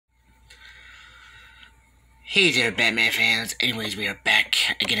Hey there, Batman fans. Anyways, we are back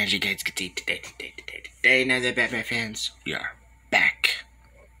again, as you guys can see today. Now that Batman fans, we are back.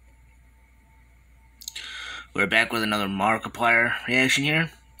 We're back with another Markiplier reaction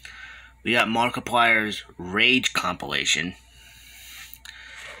here. We got Markiplier's Rage compilation.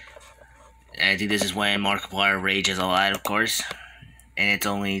 And I think this is when Markiplier rages a lot, of course. And it's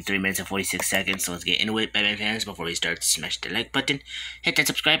only 3 minutes and 46 seconds, so let's get into it, Batman fans. Before we start, smash the like button, hit that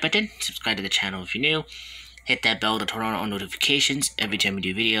subscribe button, subscribe to the channel if you're new. Hit that bell to turn on all notifications every time we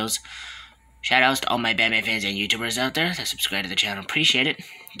do videos. Shoutouts to all my Batman fans and YouTubers out there that subscribe to the channel. Appreciate it.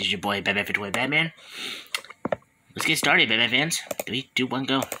 This is your boy, Batman 51 Batman. Let's get started, Batman fans. 3, 2, 1,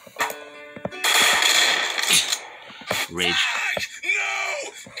 go. Rage. Fuck!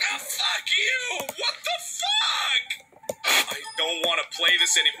 No! Fuck you! What the fuck? I don't want to play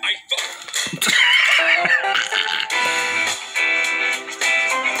this anymore.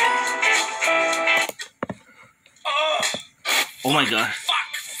 Oh my god.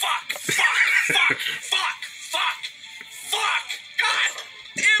 Fuck! God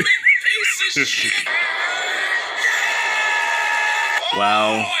damn it, piece of shit! Wow.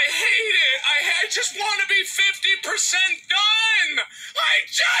 Oh, I hate it! I just want to be 50% done! I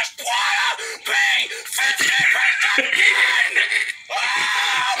just want to be 50% done!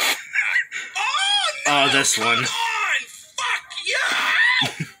 Oh, this one. Come on! Fuck you!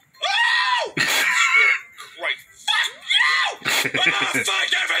 Oh! Right. Fuck you! Oh, fuck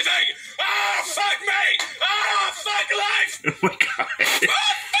everything! Oh, fuck me! Oh, fuck life! Oh my god. Oh,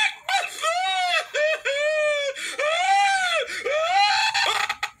 fuck!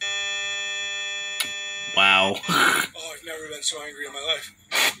 Wow. Oh, I've never been so angry in my life.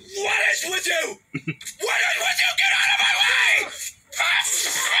 What is with you? What is with you? Get out of my way!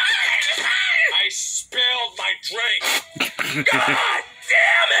 I spilled my drink. God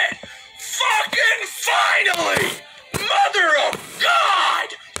damn it! Fucking finally! Mother of God!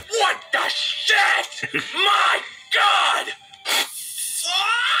 What the shit? My God!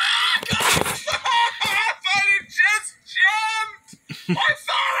 Fuck! I just jumped! I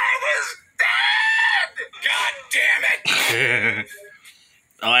thought I was dead! God damn it!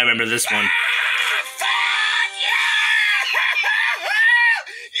 Oh, I remember this one. Fuck yeah!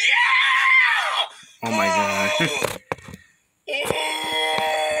 Yeah! Oh my god.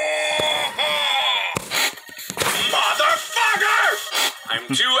 Motherfucker! I'm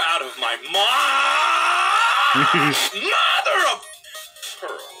too out of my mind! Mother of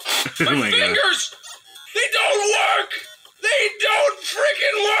pearl. Oh My my god. fingers! They don't work! They don't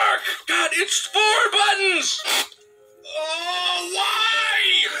freaking work! God, it's 4 buttons! Oh, why?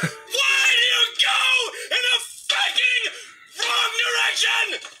 Why do you go in a fucking wrong direction?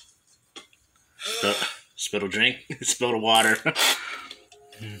 Spilled a drink. Spilled a water.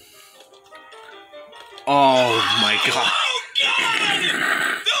 Oh my god. Oh, God!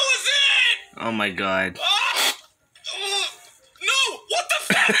 That was it! Oh my god. No! What the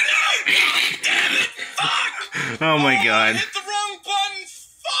fuck? No! God damn it! Fuck! Oh my I god. hit the wrong button!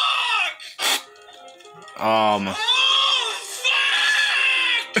 Fuck! Oh, Fuck!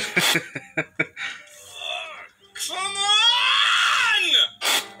 Come on!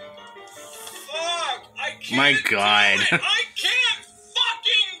 Fuck! I can't My god. do it. I can't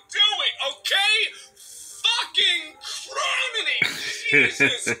fucking do it, okay? Fucking criminy!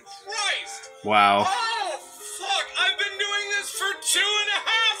 Jesus Christ! Wow. Oh, fuck! I've been doing this for 2.5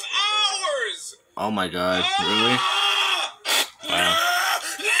 hours! Oh my god. Really? Wow.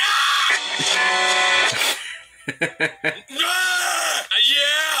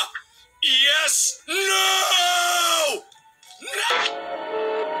 Yeah! Yes! No! No!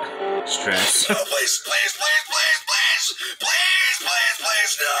 Stress. No, please! No!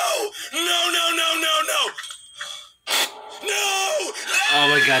 No! Oh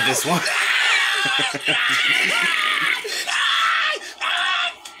my god, this one.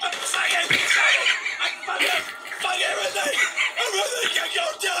 Fuck everything! Everything can go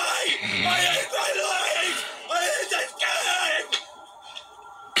die! I hate my life! I hate this game!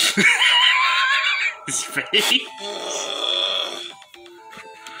 His face.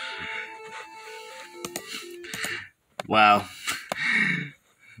 Wow.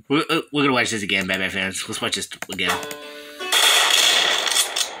 We're gonna watch this again, Batman fans. Let's watch this again.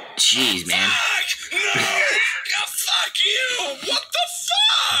 Jeez, man. Fuck! No! Fuck you! What the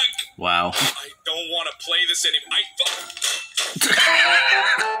fuck? Wow. I don't want to play this anymore.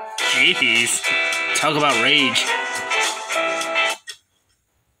 Jeez. Talk about rage.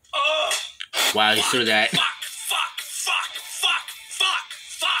 Wow, he threw that. Fuck!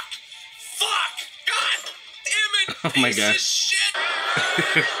 God damn it! Oh my god. Piece of shit!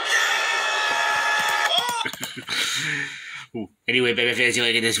 Ooh. Anyway, Batman fans, if you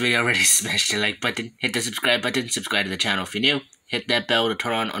like this video already, smash the like button, hit the subscribe button, subscribe to the channel if you're new, hit that bell to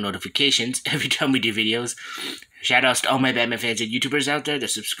turn on notifications every time we do videos. Shoutouts to all my Batman fans and YouTubers out there that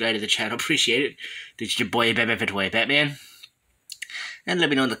subscribe to the channel, appreciate it. This is your boy Batman Fit Way Batman. And let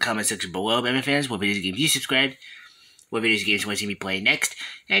me know in the comment section below, Batman fans, what videos games you subscribed, what videos games you want to see me play next.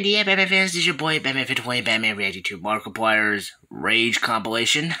 And yeah, Batman fans, this is your boy Batman Fit Way Batman reacting to Markiplier's Rage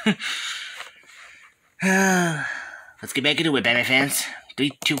compilation. Let's get back into it, Batman fans. 3,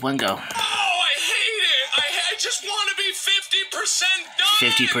 2, 1, go. Oh, I hate it. I just want to be 50% done.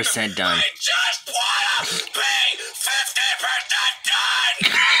 50% done. I just want to be 50% done.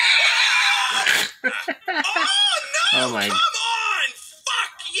 Oh, no. Oh, my. Come on.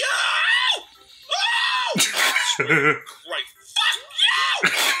 Fuck you. Oh. Right. Fuck you.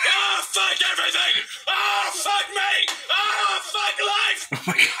 Oh, fuck everything. Oh, fuck me. Oh, fuck life. Oh,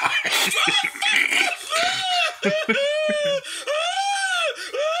 my God.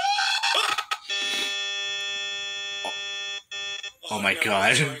 Oh my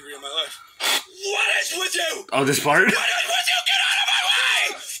God. I'm so angry in my life. What is with you? Oh, this part? What is with you? Get out of my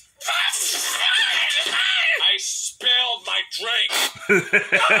way! I spilled my drink.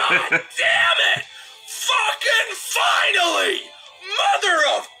 God damn it! Fucking finally! Mother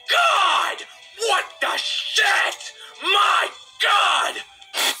of God! What the shit? My God!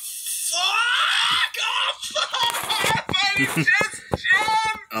 Fuck off! I just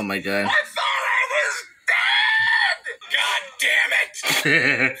jumped! Oh my God. I thought I was dead! God damn it!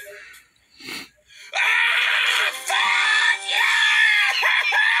 Fuck yeah!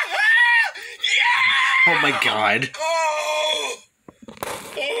 Oh my God. Oh!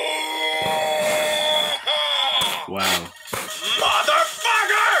 Wow.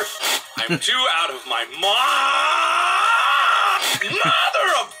 Motherfucker! I'm too out of my mind! Mother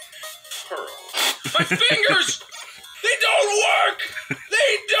of pearl. My fingers! They don't work!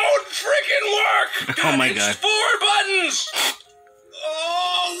 They don't freaking work! Oh my it's God. 4 buttons!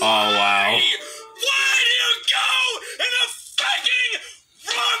 Oh, why? Oh, wow. Why do you go in the fucking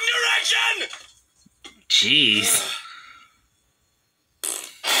wrong direction? Jeez.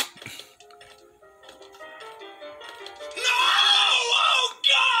 No! Oh,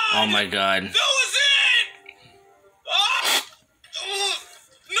 God! Oh my God. That was it!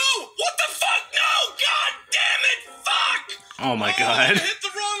 No! What the fuck? No! God damn it! Fuck! Oh my I God. hit the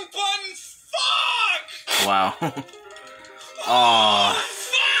wrong button! Fuck! Wow. Oh.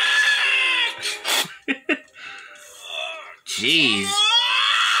 Fuck! Jeez. Come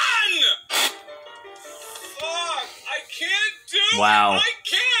on! Fuck! I can't do Wow. it! I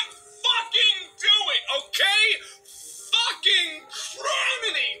can't fucking do it, okay? Fucking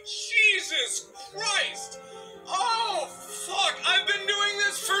criminy! Jesus Christ! Oh, fuck! I've been doing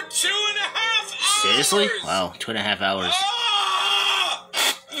this for 2.5 hours! Seriously? Wow, 2.5 hours. Ah!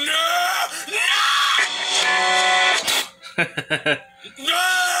 No! No!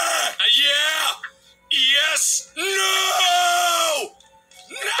 Yeah! Yes! No!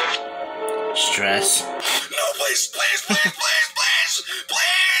 No! Stress. No, please, please, please, please, please!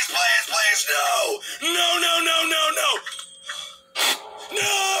 Please, please, please, no! No, no, no, no, no!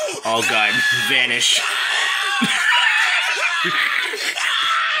 No! Oh God, vanish. I'm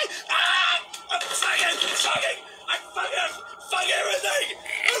fucking! Fuck everything!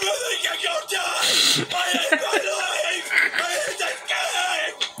 Everything can go down! I hate my life! I hate this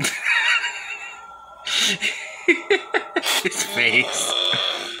game! His face.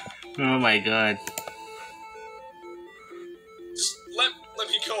 Oh my God. Just let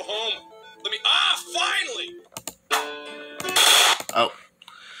me go home. Finally! Oh.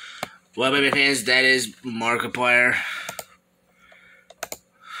 Well, baby fans, that is Markiplier.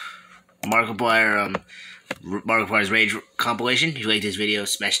 Markiplier's Rage compilation. If you like this video,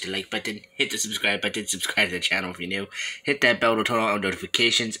 smash the like button, hit the subscribe button, subscribe to the channel if you're new, hit that bell to turn on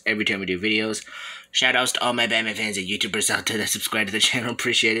notifications every time we do videos. Shoutouts to all my Batman fans and YouTubers out there that subscribe to the channel,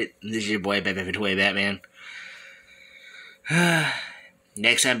 appreciate it. This is your boy Batman Fit Way Batman.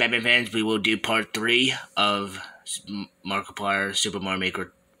 Next time, Batman fans, we will do part 3 of Markiplier Super Mario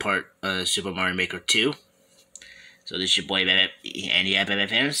Maker Super Mario Maker 2. So this is your boy Batman, and yeah, Batman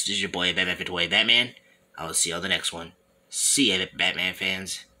fans, this is your boy Batman Fit Way Batman. I will see you on the next one. See ya, Batman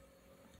fans.